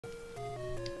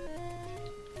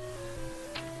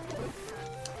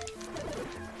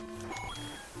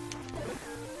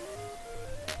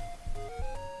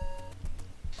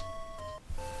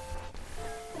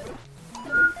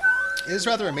It is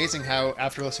rather amazing how,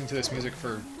 after listening to this music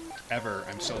forever,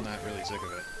 I'm still not really sick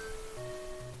of it.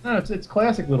 No, it's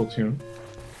classic little tune.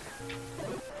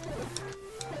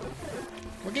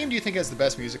 What game do you think has the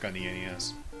best music on the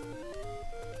NES?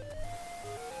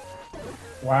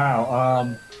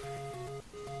 Wow.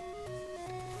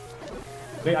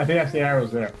 I think that's the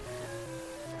arrows there.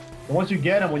 And once you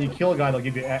get them, when you kill a guy, they'll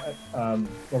give you they'll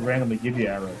randomly give you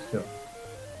arrows too.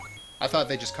 I thought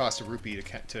they just cost a rupee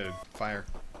to fire.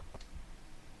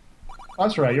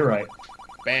 That's right. You're right.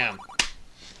 Bam.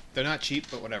 They're not cheap,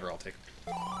 but whatever. I'll take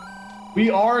them.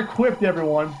 We are equipped,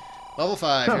 everyone. Level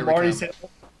 5. Here we come.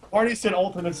 Marty said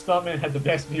Ultimate Stuntman had the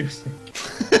best music.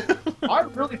 I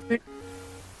really think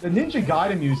the Ninja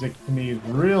Gaiden music to me is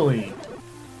really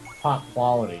top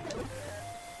quality.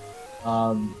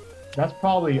 That's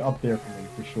probably up there for me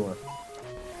for sure.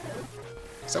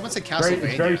 Someone said Castlevania.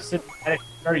 It's very cinematic,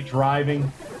 very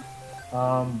driving.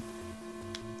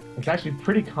 It's actually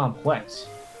pretty complex.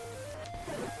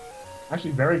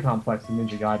 Actually, very complex, the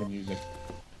Ninja Gaiden music.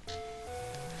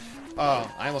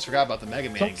 Oh, I almost forgot about the Mega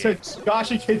Man games.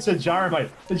 Goshy Kid said Gyromite.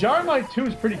 The Gyromite 2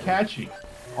 is pretty catchy.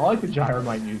 I like the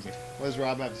Gyromite music. What does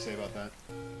Rob have to say about that?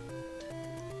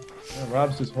 Yeah,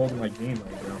 Rob's just holding my game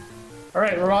right now. All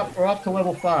right, we're up to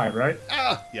level 5, right?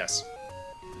 Ah, yes.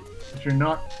 But you're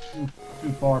not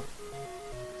too far.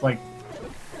 It's like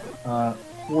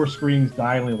 4 screens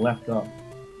dialing left up.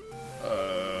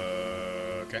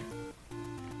 Okay.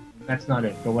 That's not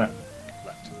it. Go left.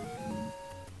 Left.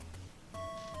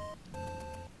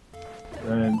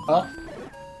 Then up.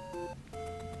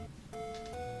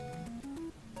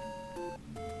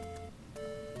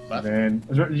 Left. And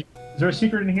is there a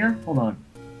secret in here? Hold on.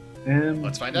 And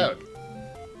Let's find out.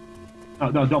 Oh,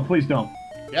 no, don't. Please don't.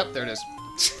 Yep, there it is.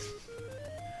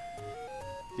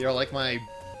 You don't like my...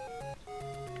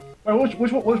 Wait,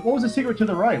 what was the secret to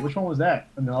the right? Which one was that?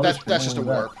 That's just a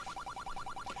warp.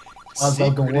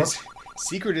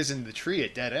 Secret is in the tree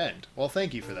at dead end. Well,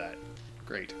 thank you for that.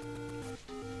 Great.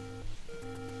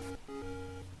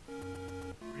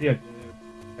 Yeah,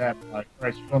 that. Right,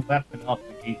 so you go left and up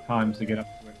like 8 times to get up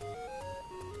to it.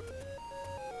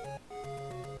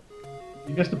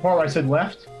 You missed the part where I said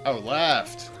left? Oh,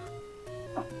 left.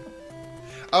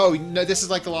 Oh, no, this is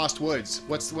like the Lost Woods.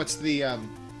 What's the, You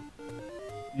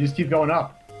just keep going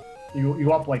up. You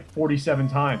go up like 47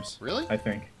 times. Really? I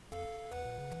think.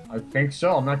 I think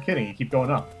so. I'm not kidding. You keep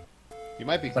going up. You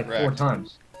might be It's correct. like 4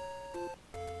 times.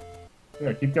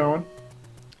 Yeah, keep going.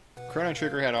 Chrono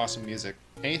Trigger had awesome music.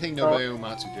 Anything Nobuo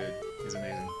Uematsu did is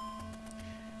amazing.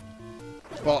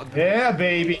 Well, yeah,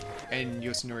 baby. And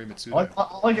Yoshinori Mitsuda.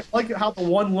 I like how the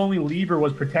one lonely lever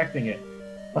was protecting it.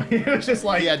 It was just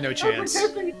like he had no chance.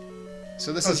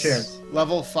 So this is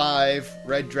level 5,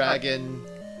 Red Dragon,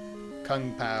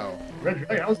 Kung Pao. Red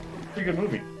Dragon, that was a pretty good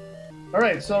movie.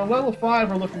 Alright, so level 5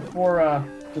 we're looking for,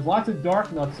 there's lots of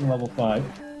dark nuts in level 5.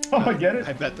 Oh, I get it?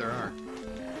 I bet there are.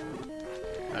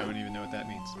 I wouldn't even know what that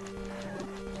means.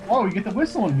 Oh, you get the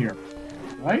whistle in here,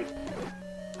 right?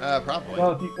 Probably.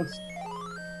 Well,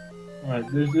 alright,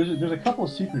 there's a couple of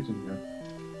secrets in here.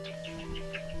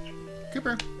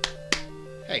 Cooper.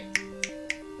 Hey.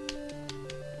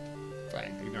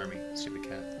 Fine, ignore me, stupid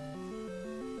cat.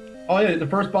 Oh yeah, the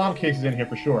first bomb case is in here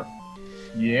for sure.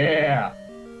 Yeah.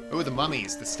 Oh, the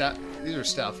mummies. These are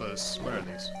Stalfos. What are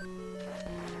these?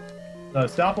 No,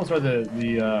 Stalfos are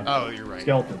the oh, you're right.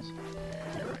 Skeletons.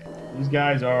 You're right. These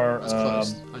guys are That's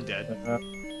close. Undead.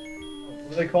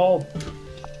 What are they called?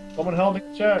 Someone help me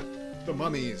check. The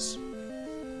mummies.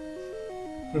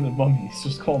 They're the mummies.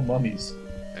 Just call them mummies.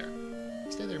 There.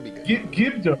 Stay there and be good.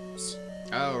 Gibdos.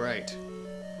 Oh, right.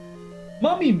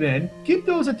 Mummy men,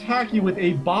 Gibdos attack you with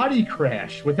a body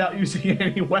crash without using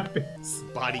any weapons.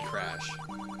 Body crash.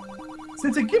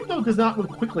 Since a Gibdo does not move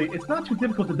quickly, it's not too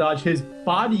difficult to dodge his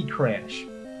body crash.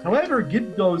 However,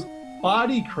 Gibdo's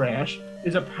body crash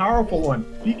is a powerful one.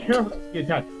 Be careful to get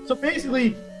attacked. So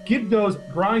basically, Gibdos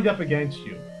grind up against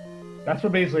you. That's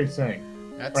what basically it's saying.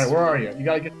 That's right, where are you? You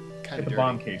gotta get the dirty.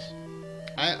 bomb case.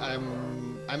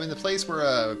 I'm in the place where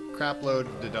a crap load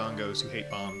of Dodongos who hate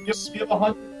bombs. You have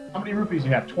 100. How many rupees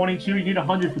you have? 22? You need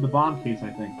 100 for the bomb case,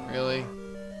 I think. Really?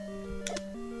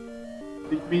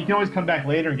 But you can always come back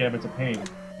later and get them. It's a pain.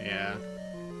 Yeah.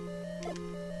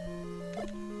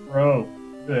 Bro,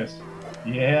 this.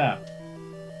 Yeah.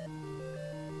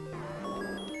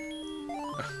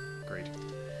 Great.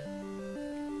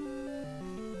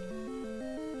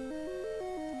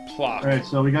 Plot. Alright,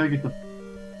 so we gotta get the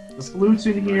flutes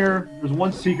in here. There's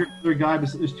one secret guy.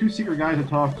 There's 2 secret guys to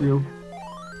talk to.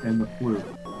 And the flute.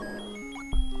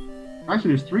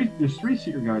 Actually, there's three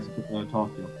secret guys to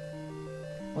talk to.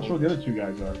 I'm not sure what the other 2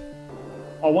 guys are.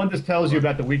 Oh, one just tells you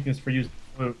about the weakness for using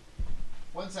flute.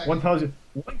 1 second. One tells you.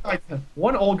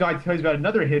 One old guy tells you about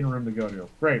another hidden room to go to.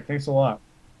 Great, thanks a lot.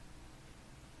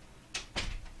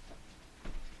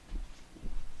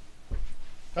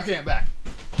 Okay, I'm back.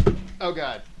 Oh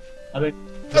god. I think.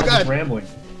 Oh god. Rambling.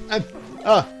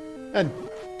 And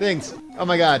things. Oh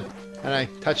my god. And I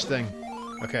touched thing.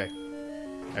 Okay.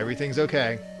 Everything's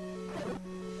okay.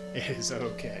 It is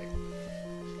okay.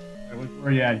 Where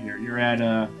are you at here? You're at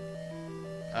you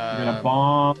got a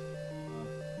bomb.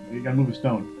 You gotta move a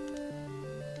stone.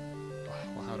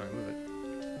 Well, how do I move it?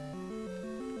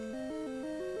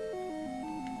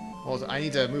 Well, I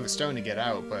need to move a stone to get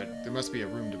out, but there must be a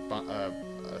room to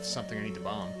something I need to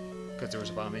bomb, because there was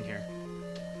a bomb in here.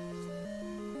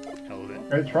 Hell with it.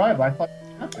 Okay, try it, but I thought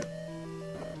you had it.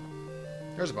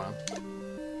 There's a bomb.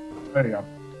 There you go.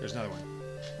 There's another one.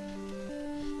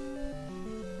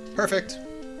 Perfect.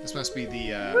 This must be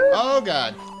the. Oh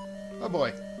god. Oh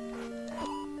boy.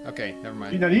 Okay, never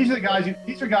mind. You know, these are guys you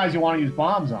want to use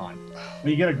bombs on. When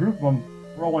you get a group of them,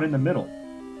 throw one in the middle.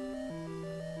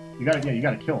 You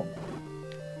gotta kill them.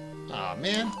 Aw,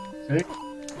 man. See?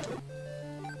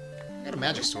 I got a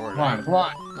magic sword. Come on, come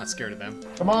on. I'm not scared of them.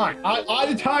 Come on. Eye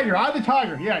the tiger. Eye the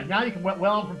tiger. Yeah, now you can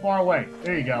well him from far away.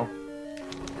 There you go.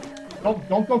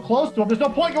 Don't go close to him. There's no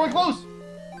point going close.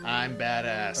 I'm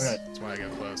badass. Okay. That's why I go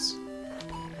close.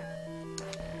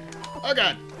 Oh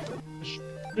god.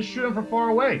 Just shoot him from far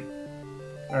away.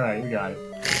 All right, you got it.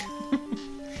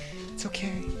 It's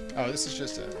okay. Oh, this is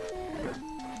just a.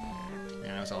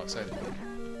 Man, I was all excited.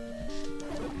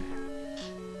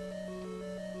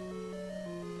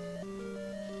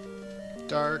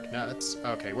 Dark nuts.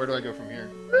 Okay, where do I go from here?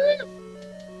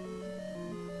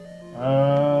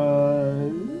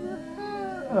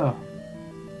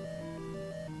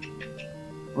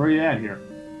 Where are you at here?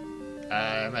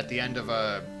 I'm at the end of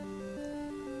a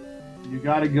You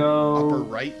gotta go upper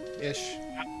right-ish.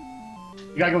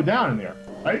 You gotta go down in there,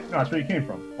 right? No, that's where you came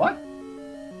from. What?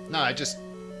 No, I just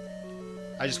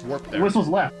warped The there. whistle's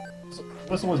left.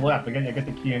 Whistle was left. Again, you get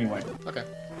the key anyway. Okay.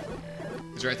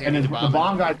 Is there anything And I then need to the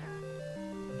bomb?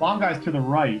 bomb guy's to the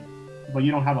right, but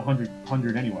you don't have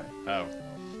 100 anyway. Oh.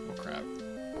 Oh crap.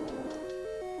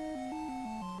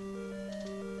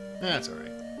 That's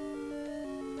alright.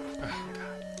 Oh god.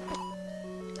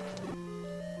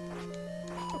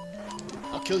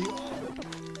 I'll kill you all.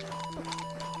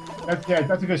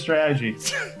 That's a good strategy.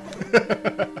 just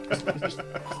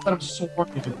let them swarm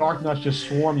you. The dark nuts just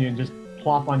swarm you and just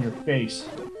plop on your face.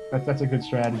 That's a good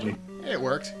strategy. It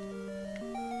worked.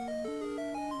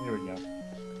 There we go.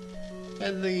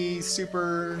 And the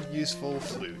super useful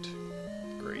flute.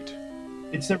 Great.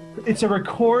 It's a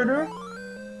recorder.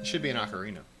 It should be an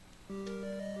ocarina.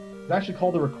 It's actually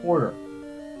called a recorder.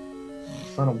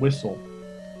 It's not a whistle.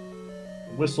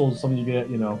 A whistle is something you get,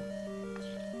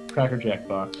 Cracker Jack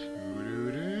box.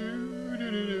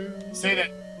 Say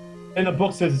that. And the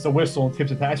book says it's a whistle and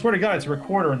tips attack. I swear to God, it's a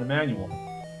recorder in the manual.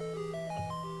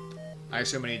 I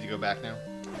assume I need to go back now.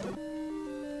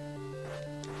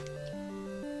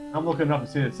 I'm looking up and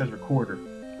see that it says recorder.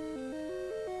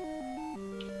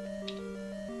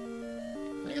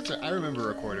 I remember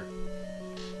recorder.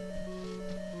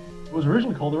 It was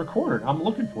originally called a recorder. I'm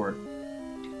looking for it.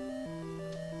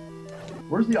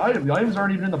 Where's the item? The items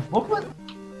aren't even in the booklet?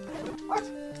 What?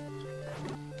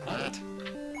 What?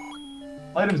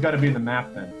 Items got to be in the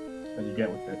map then, that you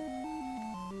get with it.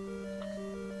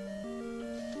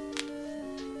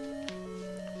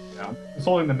 Yeah, I'm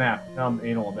consulting the map. Now I'm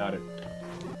anal about it.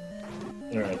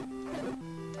 Alright.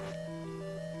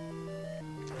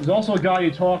 There's also a guy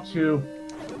you talk to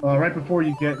right before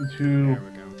you get into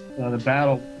the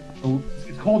battle.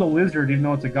 It's called a lizard, even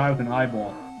though it's a guy with an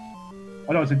eyeball.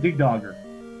 Oh no, it's a dig dogger.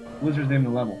 Lizard's name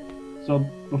of the level. So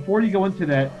before you go into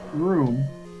that room,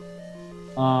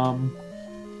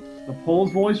 the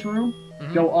Pole's voice room,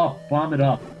 go up, bomb it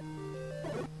up.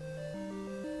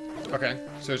 Okay,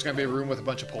 so there's gonna be a room with a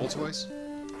bunch of Pole's voice?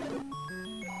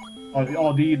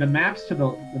 The maps to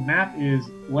the map is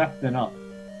left and up.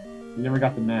 You never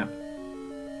got the map.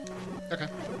 Okay.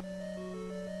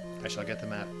 I shall get the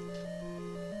map.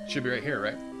 Should be right here,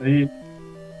 right? You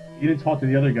didn't talk to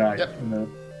the other guy. Yep.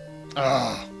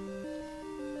 Ah.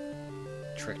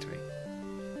 Tricked me.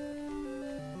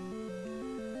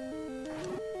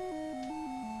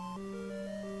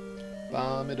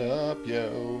 Bomb it up,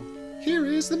 yo. Here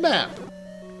is the map.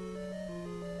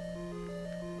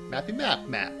 Mappy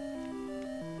map.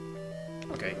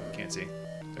 Okay, can't see.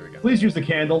 There we go. Please use the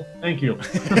candle. Thank you.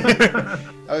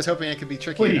 I was hoping I could be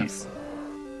tricky Please. enough.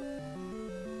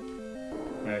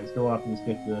 Alright, let's go up and let's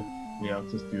get the... Yeah,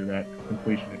 let's just do that.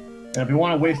 Completion. And if you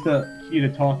want to waste a key to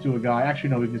talk to a guy, actually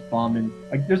no, we can just bomb in.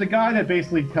 Like, there's a guy that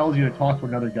basically tells you to talk to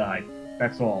another guy.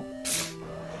 That's all.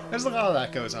 There's a lot of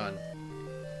that goes on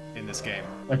in this game.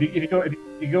 Like if you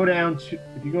go down,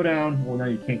 well now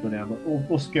you can't go down, but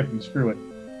we'll skip and screw it.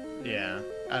 Yeah,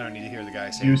 I don't need to hear the guy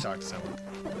say talk to someone.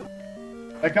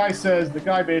 That guy says, the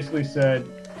guy basically said,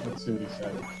 let's see what he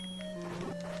said.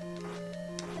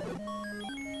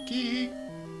 Key.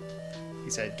 He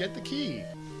said, get the key.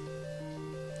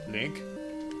 Link.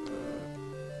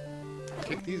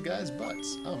 Kick these guys'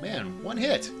 butts. Oh man, one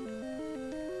hit.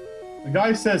 The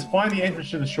guy says, find the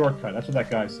entrance to the shortcut. That's what that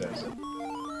guy says.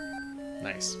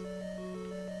 Nice.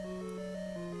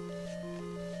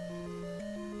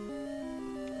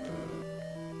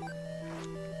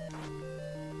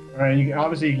 Alright,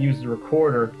 obviously you can use the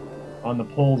recorder on the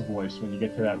Pole's voice when you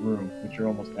get to that room, which you're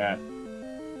almost at.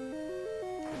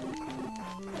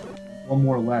 One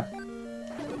more left.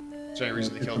 Is there any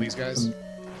reason to kill these guys?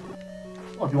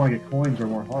 Well, if you want to get coins or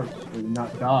more hearts, or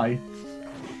not die.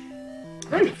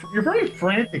 You're very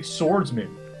frantic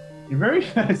swordsman. You're very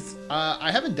fast.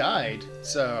 I haven't died,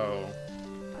 so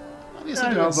obviously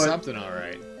I doing know, but... something all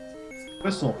right.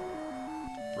 Whistle.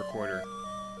 Recorder.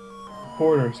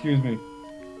 Recorder, excuse me.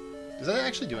 Does that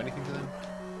actually do anything to them?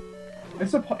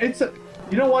 It's a.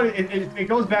 You know what? It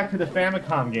goes back to the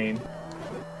Famicom game.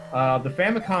 The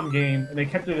Famicom game, and they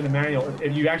kept it in the manual.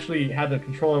 And you actually had the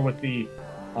controller with the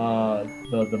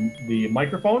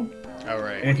microphone. Oh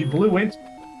right. And if you blew into,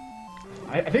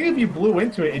 I think if you blew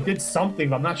into it, it did something.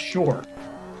 But I'm not sure.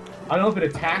 I don't know if it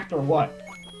attacked or what.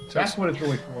 That's what it's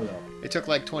really for, though. It took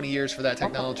like 20 years for that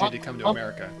technology to come to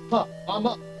America. Bomb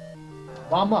up.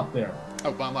 Bomb up there.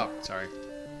 Oh, bomb up. Sorry.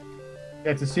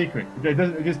 Yeah, it's a secret.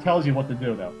 It just tells you what to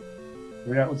do, though.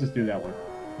 Let's just do that one.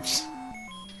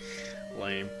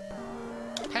 Lame.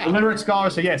 Illiterate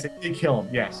scholars say yes, it did kill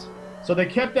him. Yes. So they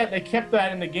kept that. They kept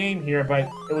that in the game here, but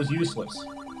it was useless.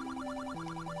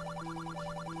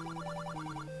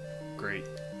 Great.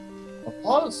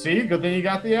 Oh, see, good thing you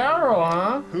got the arrow,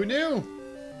 huh? Who knew?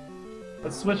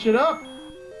 Let's switch it up.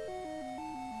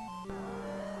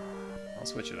 I'll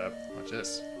switch it up. Watch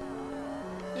this.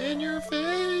 In your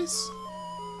face.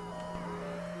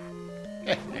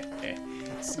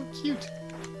 It's so cute.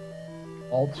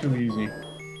 All too easy.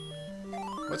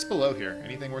 What's below here?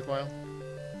 Anything worthwhile?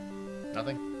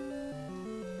 Nothing?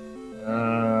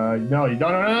 No, you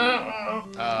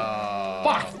don't.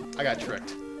 Fuck! I got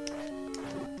tricked.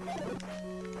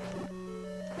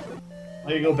 How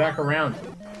you go back around?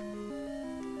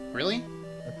 Really?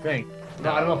 I think.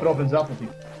 No, I don't know if it opens up with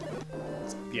you.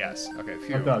 Yes. Okay.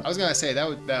 Phew. It does. I was gonna say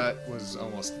that was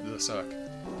almost the suck.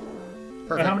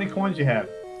 Perfect. How many coins you have?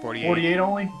 48. 48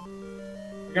 only?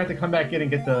 You're gonna have to come back in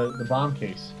and get the bomb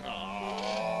case.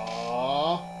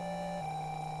 Aww.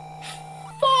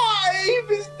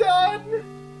 5 is done!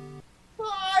 5!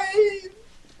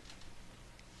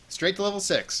 Straight to level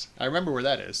 6. I remember where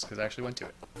that is, because I actually went to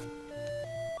it.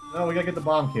 No, we gotta get the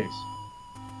bomb case.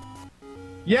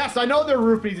 Yes, I know they're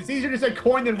rupees. It's easier to say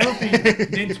coin than rupee,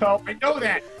 Ninto. I know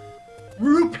that.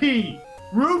 Rupee!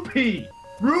 Rupee!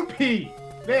 Rupee!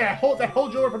 There, that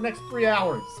holds you over for the next 3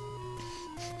 hours.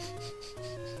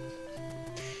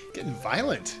 Getting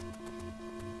violent.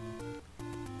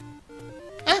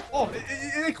 Oh,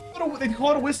 they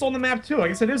call it a whistle on the map, too. I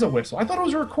guess it is a whistle. I thought it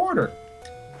was a recorder.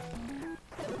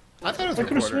 I thought it was a recorder. I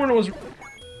could have sworn it was...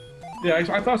 Yeah,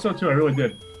 I thought so, too. I really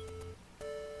did.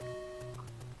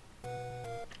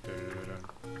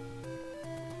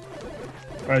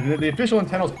 Alright, the official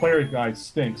Nintendo's player guide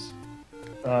stinks.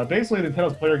 Basically,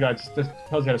 Nintendo's player guide just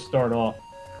tells you how to start off.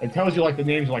 It tells you, like, the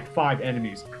names of, like, 5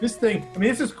 enemies. This thing, I mean,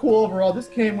 this is cool overall. This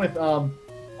came with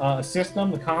a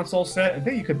system, the console set. I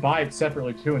think you could buy it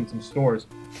separately, too, in some stores.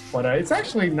 But it's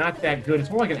actually not that good. It's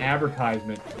more like an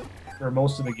advertisement for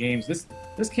most of the games. This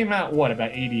came out, what,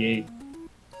 about 88?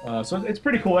 So it's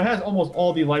pretty cool. It has almost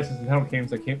all the licensed Nintendo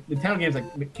games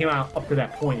that came out up to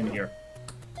that point in here.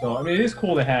 So, I mean, it is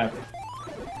cool to have.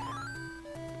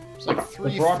 It's like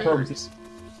 3 fairies.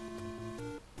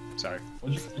 Sorry.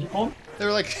 What did you call them? They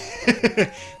were like...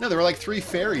 No, there were like 3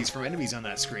 fairies from enemies on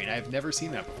that screen. I've never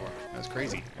seen that before. That was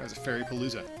crazy. That was a fairy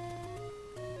palooza.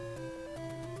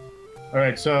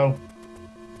 Alright, so...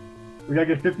 We gotta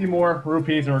get 50 more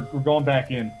rupees and we're going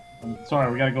back in. I'm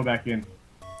sorry, we gotta go back in.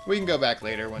 We can go back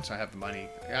later once I have the money.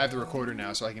 I have the recorder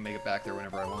now, so I can make it back there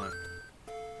whenever I want.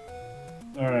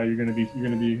 Alright, you're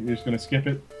just gonna skip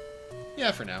it?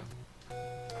 Yeah, for now.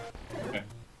 Okay.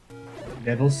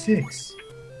 Level 6.